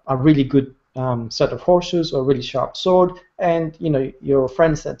a really good set of horseshoes or a really sharp sword? And, your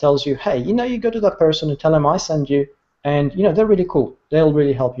friend tells you, hey, you go to that person and tell them I send you, and, they're really cool. They'll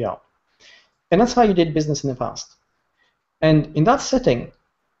really help you out. And that's how you did business in the past. And in that setting,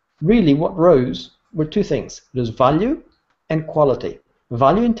 really what rose were two things. There's value and quality.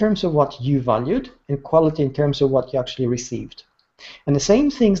 Value in terms of what you valued, and quality in terms of what you actually received. And the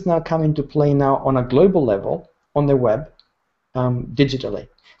same things now come into play now on a global level, on the web, digitally.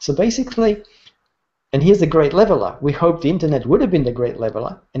 So basically, and here's the great leveler. We hoped the internet would have been the great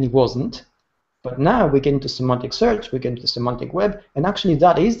leveler, and it wasn't. But now we get into semantic search, we get into semantic web, and actually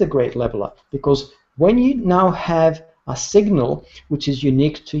that is the great leveler, because when you now have a signal which is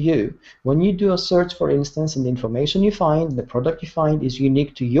unique to you, when you do a search, for instance, and the information you find, the product you find is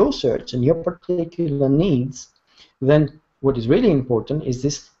unique to your search and your particular needs, then what is really important is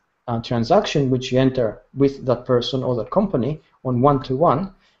this transaction which you enter with that person or that company on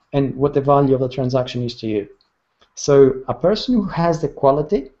one-to-one, and what the value of the transaction is to you. So a person who has the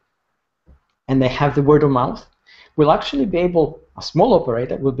quality and they have the word of mouth will actually be able, a small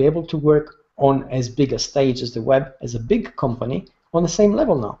operator will be able to work on as big a stage as the web, as a big company, on the same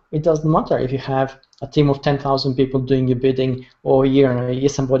level now. It doesn't matter if you have a team of 10,000 people doing your bidding, or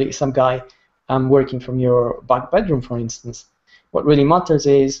some guy working from your back bedroom, for instance. What really matters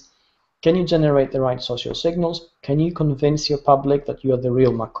is, can you generate the right social signals? Can you convince your public that you are the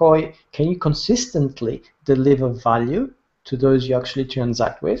real McCoy? Can you consistently deliver value to those you actually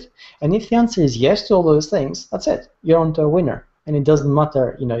transact with? And if the answer is yes to all those things, that's it. You're onto a winner. And it doesn't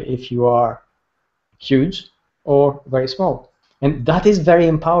matter, if you are huge or very small. And that is very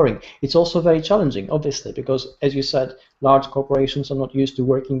empowering. It's also very challenging, obviously, because, as you said, large corporations are not used to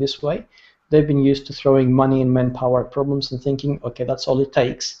working this way. They've been used to throwing money and manpower at problems and thinking, okay, that's all it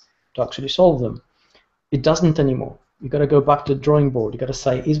takes to actually solve them. It doesn't anymore. You've got to go back to the drawing board. You've got to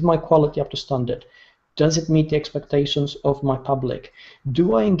say, is my quality up to standard? Does it meet the expectations of my public?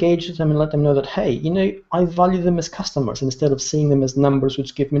 Do I engage with them and let them know that, hey, I value them as customers instead of seeing them as numbers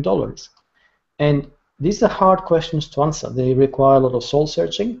which give me dollars? And these are hard questions to answer. They require a lot of soul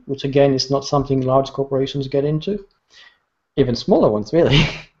searching, which again is not something large corporations get into, even smaller ones really.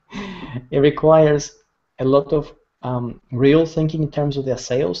 It requires a lot of real thinking in terms of their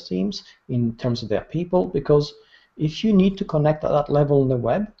sales teams, in terms of their people, because if you need to connect at that level on the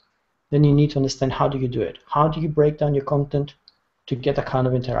web, then you need to understand how do you do it. How do you break down your content to get a kind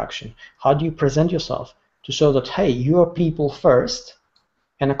of interaction? How do you present yourself to show that, hey, you are people first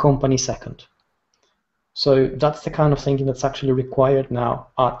and a company second? So that's the kind of thinking that's actually required now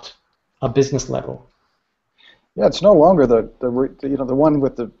at a business level. Yeah, it's no longer the one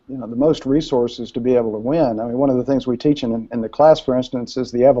with the the most resources to be able to win. I mean, one of the things we teach in the class, for instance,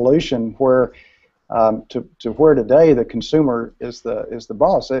 is the evolution where to where today the consumer is the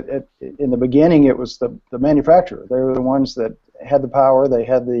boss. In the beginning, it was the manufacturer. They were the ones that had the power. They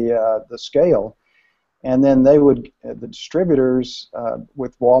had the scale, and then the distributors,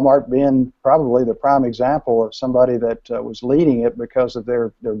 with Walmart being probably the prime example of somebody that was leading it because of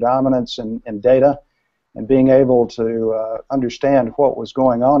their dominance in data and being able to understand what was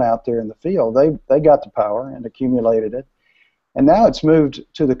going on out there in the field. They got the power and accumulated it, and now it's moved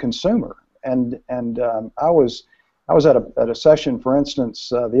to the consumer. And I was at a session, for instance,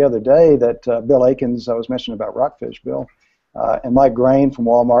 the other day that Bill Akins, I was mentioning about Rockfish, Bill, and Mike Grain from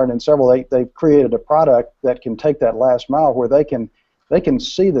Walmart and several, they've created a product that can take that last mile where they can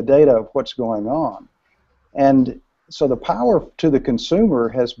see the data of what's going on. And so the power to the consumer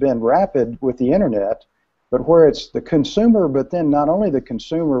has been rapid with the internet, but where it's the consumer, but then not only the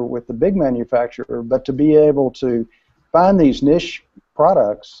consumer with the big manufacturer, but to be able to find these niche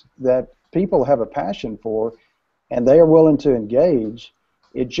products that people have a passion for and they are willing to engage,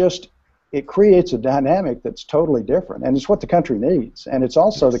 it creates a dynamic that's totally different, and it's what the country needs. And it's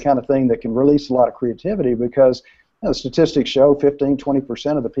also the kind of thing that can release a lot of creativity, because statistics show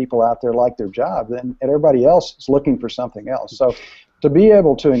 15-20% of the people out there like their job, and everybody else is looking for something else. So to be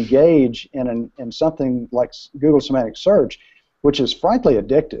able to engage in something like Google Semantic Search, which is frankly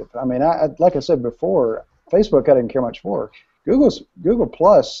addictive. I mean, like I said before, Facebook I didn't care much for. Google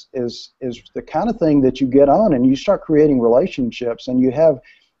Plus is the kind of thing that you get on and you start creating relationships, and you have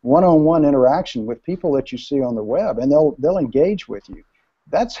one-on-one interaction with people that you see on the web, and they'll engage with you.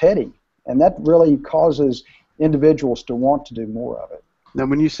 That's heady, and that really causes individuals to want to do more of it. Now,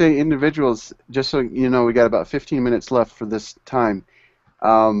 when you say individuals, just so you know, we got about 15 minutes left for this time.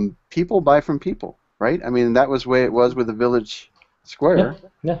 People buy from people, right? I mean, that was the way it was with the Village Square.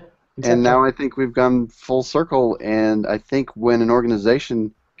 Yeah, exactly. And now I think we've gone full circle, and I think when an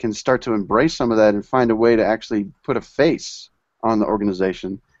organization can start to embrace some of that and find a way to actually put a face on the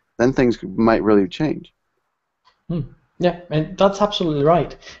organization, then things might really change. Yeah, and that's absolutely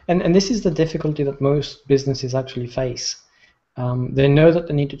right. And this is the difficulty that most businesses actually face. They know that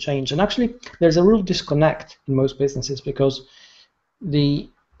they need to change. And actually, there's a real disconnect in most businesses, because the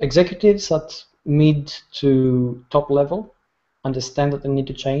executives at mid to top level understand that they need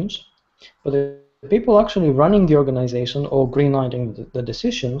to change, but the people actually running the organization or greenlighting the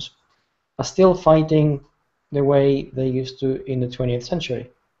decisions are still fighting the way they used to in the 20th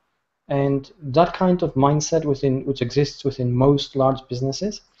century. And that kind of mindset which exists within most large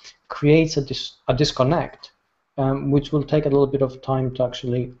businesses creates a disconnect, which will take a little bit of time to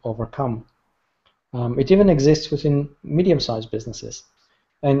actually overcome. It even exists within medium-sized businesses,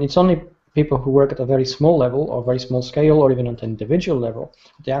 and it's only people who work at a very small level or very small scale or even at an individual level,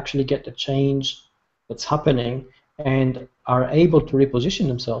 they actually get the change that's happening and are able to reposition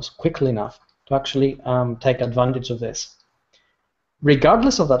themselves quickly enough to actually take advantage of this.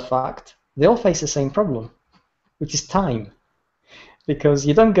 Regardless of that fact, they all face the same problem, which is time. Because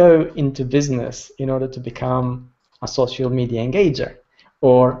you don't go into business in order to become a social media engager,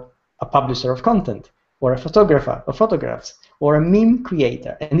 or a publisher of content, or a photographer of photographs, or a meme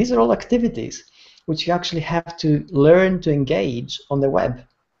creator. And these are all activities which you actually have to learn to engage on the web.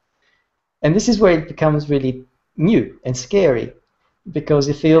 And this is where it becomes really new and scary, because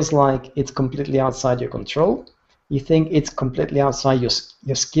it feels like it's completely outside your control. You think it's completely outside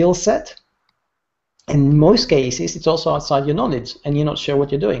your skill set. In most cases, it's also outside your knowledge, and you're not sure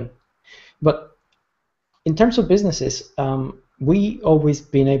what you're doing. But in terms of businesses, we always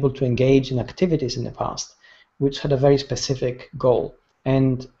been able to engage in activities in the past which had a very specific goal.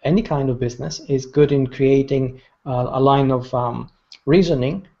 And any kind of business is good in creating a line of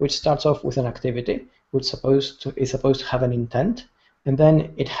reasoning which starts off with an activity which is supposed to have an intent, and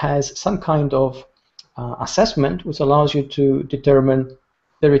then it has some kind of assessment which allows you to determine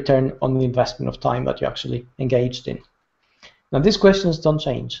the return on the investment of time that you actually engaged in. Now, these questions don't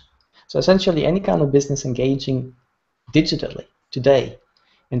change. So essentially, any kind of business engaging digitally today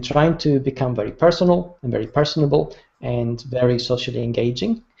and trying to become very personal and very personable and very socially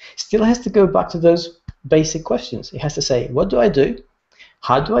engaging, still has to go back to those basic questions. It has to say, what do I do?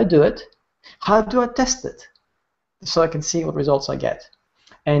 How do I do it? How do I test it? So I can see what results I get.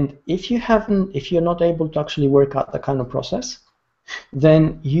 And if you're not able to actually work out that kind of process,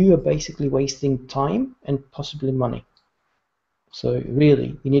 then you are basically wasting time and possibly money. So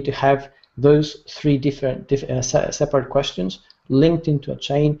really, you need to have those three different separate questions linked into a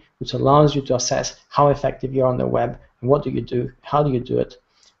chain, which allows you to assess how effective you are on the web, and what do you do, how do you do it,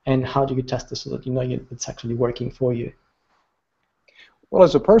 and how do you test it so that you know it's actually working for you. Well,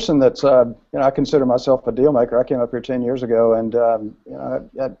 as a person that's, I consider myself a deal maker. I came up here 10 years ago, and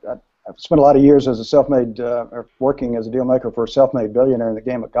I've spent a lot of years as a self-made, or working as a deal maker for a self-made billionaire in the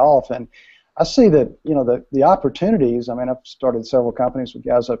game of golf, and I see that, the opportunities. I mean, I've started several companies with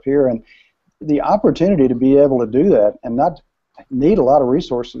guys up here, and the opportunity to be able to do that and not need a lot of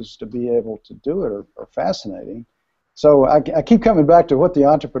resources to be able to do it are fascinating. So I keep coming back to what the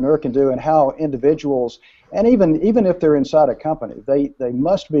entrepreneur can do and how individuals, and even if they're inside a company, they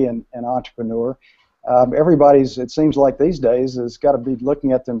must be an entrepreneur. It seems like these days, has got to be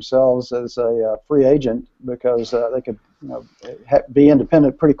looking at themselves as a free agent, because they could be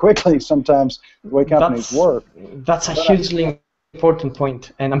independent pretty quickly sometimes, the way companies work. That's a hugely important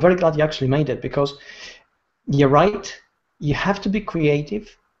point, and I'm very glad you actually made it, because you're right. You have to be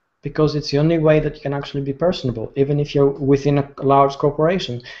creative, because it's the only way that you can actually be personable, even if you're within a large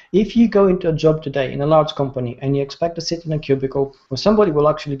corporation. If you go into a job today in a large company and you expect to sit in a cubicle where somebody will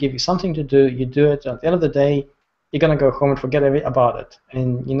actually give you something to do, you do it, at the end of the day, you're going to go home and forget about it.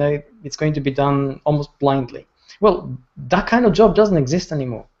 And it's going to be done almost blindly. Well, that kind of job doesn't exist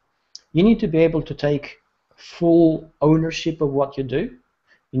anymore. You need to be able to take full ownership of what you do.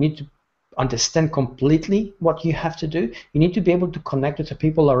 You need to understand completely what you have to do. You need to be able to connect with the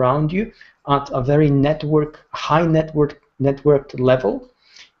people around you at a very high networked level.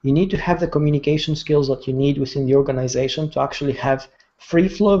 You need to have the communication skills that you need within the organization to actually have free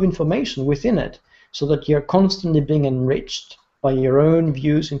flow of information within it, so that you're constantly being enriched by your own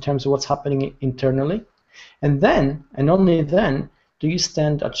views in terms of what's happening internally. And then, and only then, do you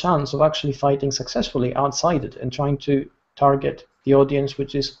stand a chance of actually fighting successfully outside it and trying to target the audience,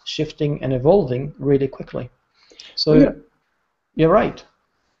 which is shifting and evolving really quickly. So you're right.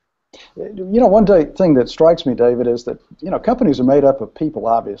 One thing that strikes me, David, is that companies are made up of people,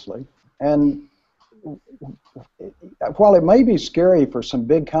 obviously, and while it may be scary for some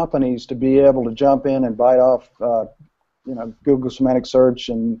big companies to be able to jump in and bite off Google Semantic Search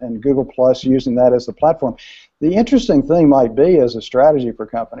and Google Plus, using that as the platform, the interesting thing might be, as a strategy for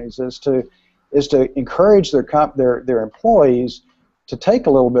companies, is to encourage their employees to take a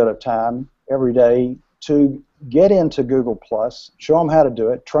little bit of time every day to get into Google Plus, show them how to do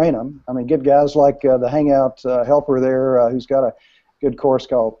it, train them. I mean, get guys like the Hangout helper there, who's got a good course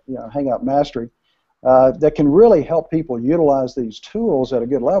called Hangout Mastery, that can really help people utilize these tools at a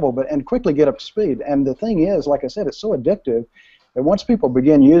good level, and quickly get up to speed. And the thing is, like I said, it's so addictive that once people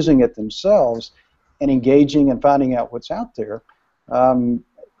begin using it themselves and engaging and finding out what's out there,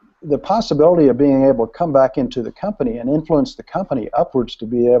 the possibility of being able to come back into the company and influence the company upwards to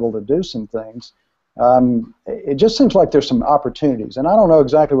be able to do some things, it just seems like there's some opportunities. And I don't know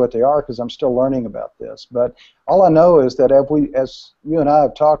exactly what they are, because I'm still learning about this. But all I know is that as you and I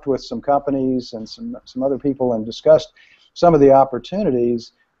have talked with some companies and some other people and discussed some of the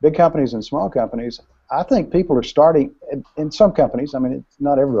opportunities, big companies and small companies, I think people are starting, in some companies, I mean, it's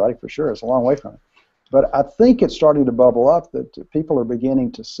not everybody for sure, it's a long way from it, but I think it's starting to bubble up that people are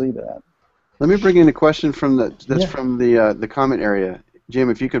beginning to see that. Let me bring in a question from the comment area. Jim,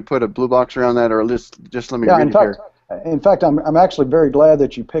 if you could put a blue box around that, or just let me read it here. In fact, I'm actually very glad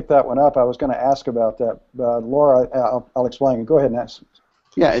that you picked that one up. I was going to ask about that. Laura, I'll explain. Go ahead and ask.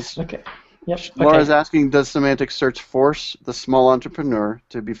 Yeah, it's okay. Yep. Laura's asking, does semantic search force the small entrepreneur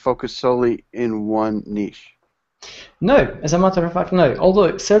to be focused solely in one niche? No, as a matter of fact, no.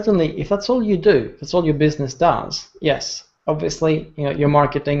 Although certainly, if that's all you do, that's all your business does, yes. Obviously, your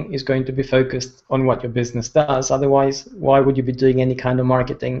marketing is going to be focused on what your business does. Otherwise, why would you be doing any kind of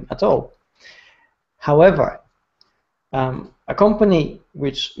marketing at all? However, a company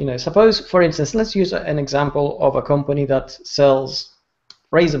which, suppose, for instance, let's use an example of a company that sells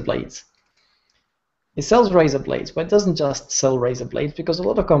razor blades. It sells razor blades, but it doesn't just sell razor blades, because a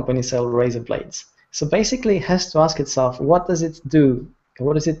lot of companies sell razor blades. So basically, it has to ask itself, what does it do?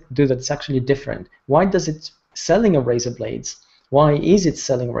 What does it do that's actually different? Why does it selling a razor blades? Why is it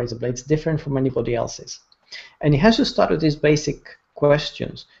selling razor blades different from anybody else's? And it has to start with these basic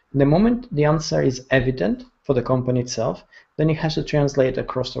questions. The moment the answer is evident for the company itself, then it has to translate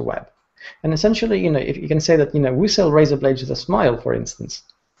across the web. And essentially, if you can say that, we sell razor blades with a smile, for instance,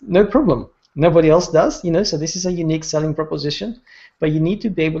 no problem. Nobody else does, so this is a unique selling proposition, but you need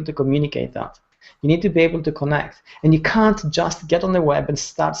to be able to communicate that. You need to be able to connect. And you can't just get on the web and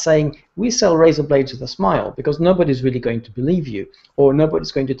start saying, we sell razor blades with a smile, because nobody's really going to believe you, or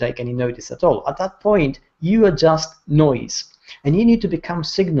nobody's going to take any notice at all. At that point, you are just noise. And you need to become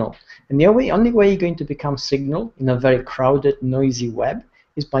signal. And the only way you're going to become signal in a very crowded, noisy web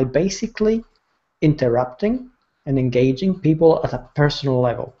is by basically interrupting and engaging people at a personal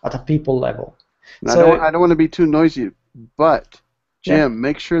level, at a people level. Now, I don't want to be too noisy, but Jim,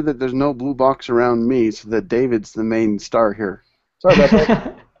 make sure that there's no blue box around me so that David's the main star here. Sorry about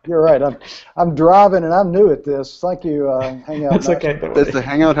that. You're right. I'm driving and I'm new at this. Thank you, Hangout. That's okay. That's the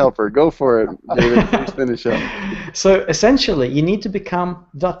Hangout helper. Go for it, David. Please finish up. So essentially, you need to become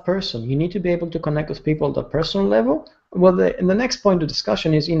that person. You need to be able to connect with people at that personal level. Well, the next point of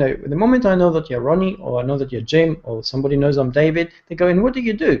discussion is, the moment I know that you're Ronnie, or I know that you're Jim, or somebody knows I'm David, they go, and what do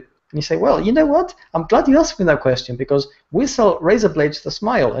you do? And you say, well, you know what? I'm glad you asked me that question, because we sell razor blades with a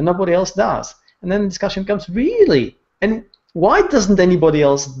smile, and nobody else does. And then the discussion becomes, really? And why doesn't anybody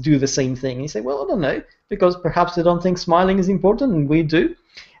else do the same thing? And you say, well, I don't know, because perhaps they don't think smiling is important, and we do.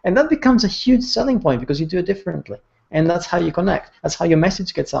 And that becomes a huge selling point, because you do it differently. And that's how you connect. That's how your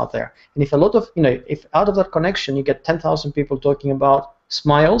message gets out there. And if a lot of, if out of that connection you get 10,000 people talking about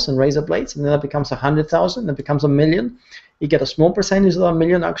smiles and razor blades, and then that becomes 100,000, then becomes 1 million, you get a small percentage of that 1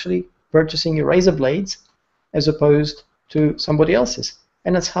 million actually purchasing your razor blades as opposed to somebody else's.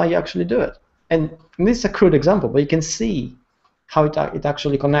 And that's how you actually do it. And this is a crude example, but you can see how it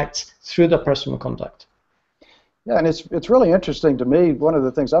actually connects through the personal contact. Yeah, and it's really interesting to me. One of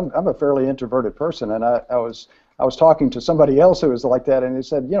the things, I'm a fairly introverted person, and I was talking to somebody else who was like that, and he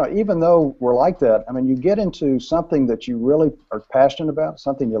said, even though we're like that, I mean, you get into something that you really are passionate about,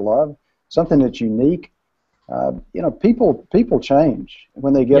 something you love, something that's unique. People change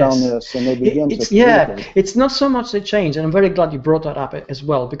when they get on this and they begin to communicate. It's not so much they change, and I'm very glad you brought that up as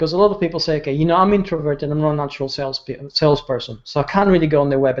well, because a lot of people say, okay, I'm introverted, I'm not a natural salesperson, so I can't really go on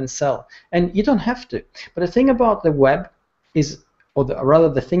the web and sell. And you don't have to. But the thing about the web is, rather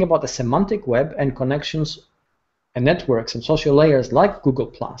the thing about the semantic web and connections and networks and social layers like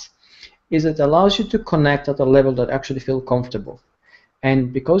Google+, is it allows you to connect at a level that actually feel comfortable.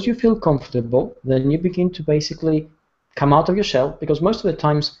 And because you feel comfortable, then you begin to basically come out of your shell, because most of the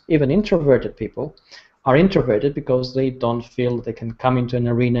times, even introverted people are introverted because they don't feel they can come into an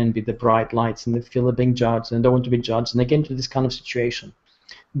arena and be the bright lights, and they feel they're being judged and don't want to be judged, and they get into this kind of situation.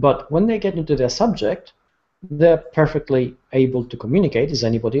 But when they get into their subject, they're perfectly able to communicate as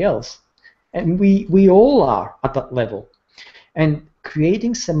anybody else. And we all are at that level. And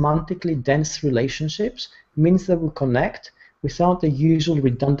creating semantically dense relationships means that we connect without the usual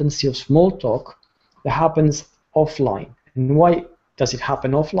redundancy of small talk that happens offline. And why does it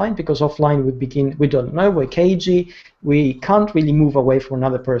happen offline? Because offline we don't know, we're cagey, we can't really move away from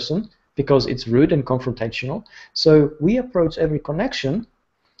another person because it's rude and confrontational. So we approach every connection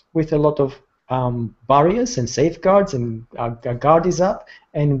with a lot of barriers and safeguards, and our guard is up,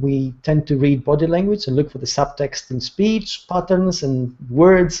 and we tend to read body language and look for the subtext in speech, patterns and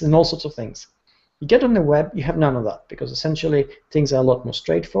words and all sorts of things. You get on the web, you have none of that, because essentially things are a lot more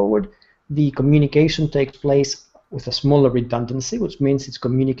straightforward. The communication takes place with a smaller redundancy, which means its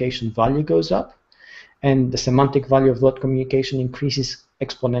communication value goes up, and the semantic value of that communication increases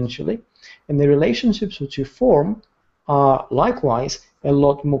exponentially. And the relationships which you form are likewise a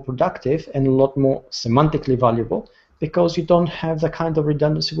lot more productive and a lot more semantically valuable, because you don't have the kind of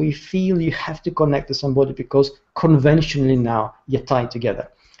redundancy where you feel you have to connect to somebody because conventionally now you're tied together.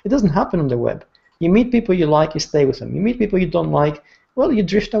 It doesn't happen on the web. You meet people you like, you stay with them. You meet people you don't like, well, you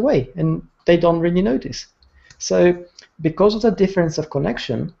drift away, and they don't really notice. So because of the difference of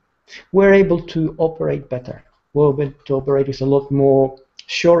connection, we're able to operate better. We're able to operate with a lot more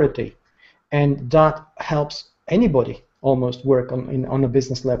surety, and that helps anybody almost work on a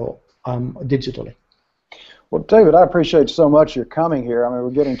business level digitally. Well, David, I appreciate so much your coming here. I mean, we're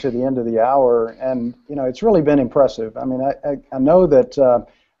getting to the end of the hour, and it's really been impressive. I mean, I know that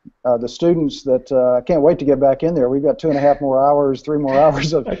the students that I can't wait to get back in there. We've got 2.5 more hours, 3 more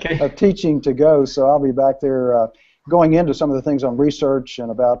hours of teaching to go, so I'll be back there going into some of the things on research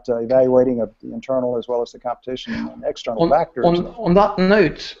and about evaluating the internal as well as the competition and external factors. On that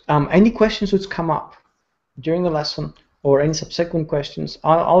note, any questions which come up during the lesson or any subsequent questions,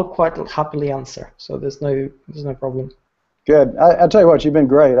 I'll quite happily answer. So there's no problem. Good. I tell you what, you've been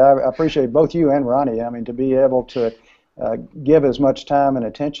great. I appreciate both you and Ronnie. I mean, to be able to give as much time and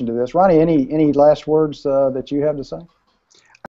attention to this. Ronnie, any last words that you have to say?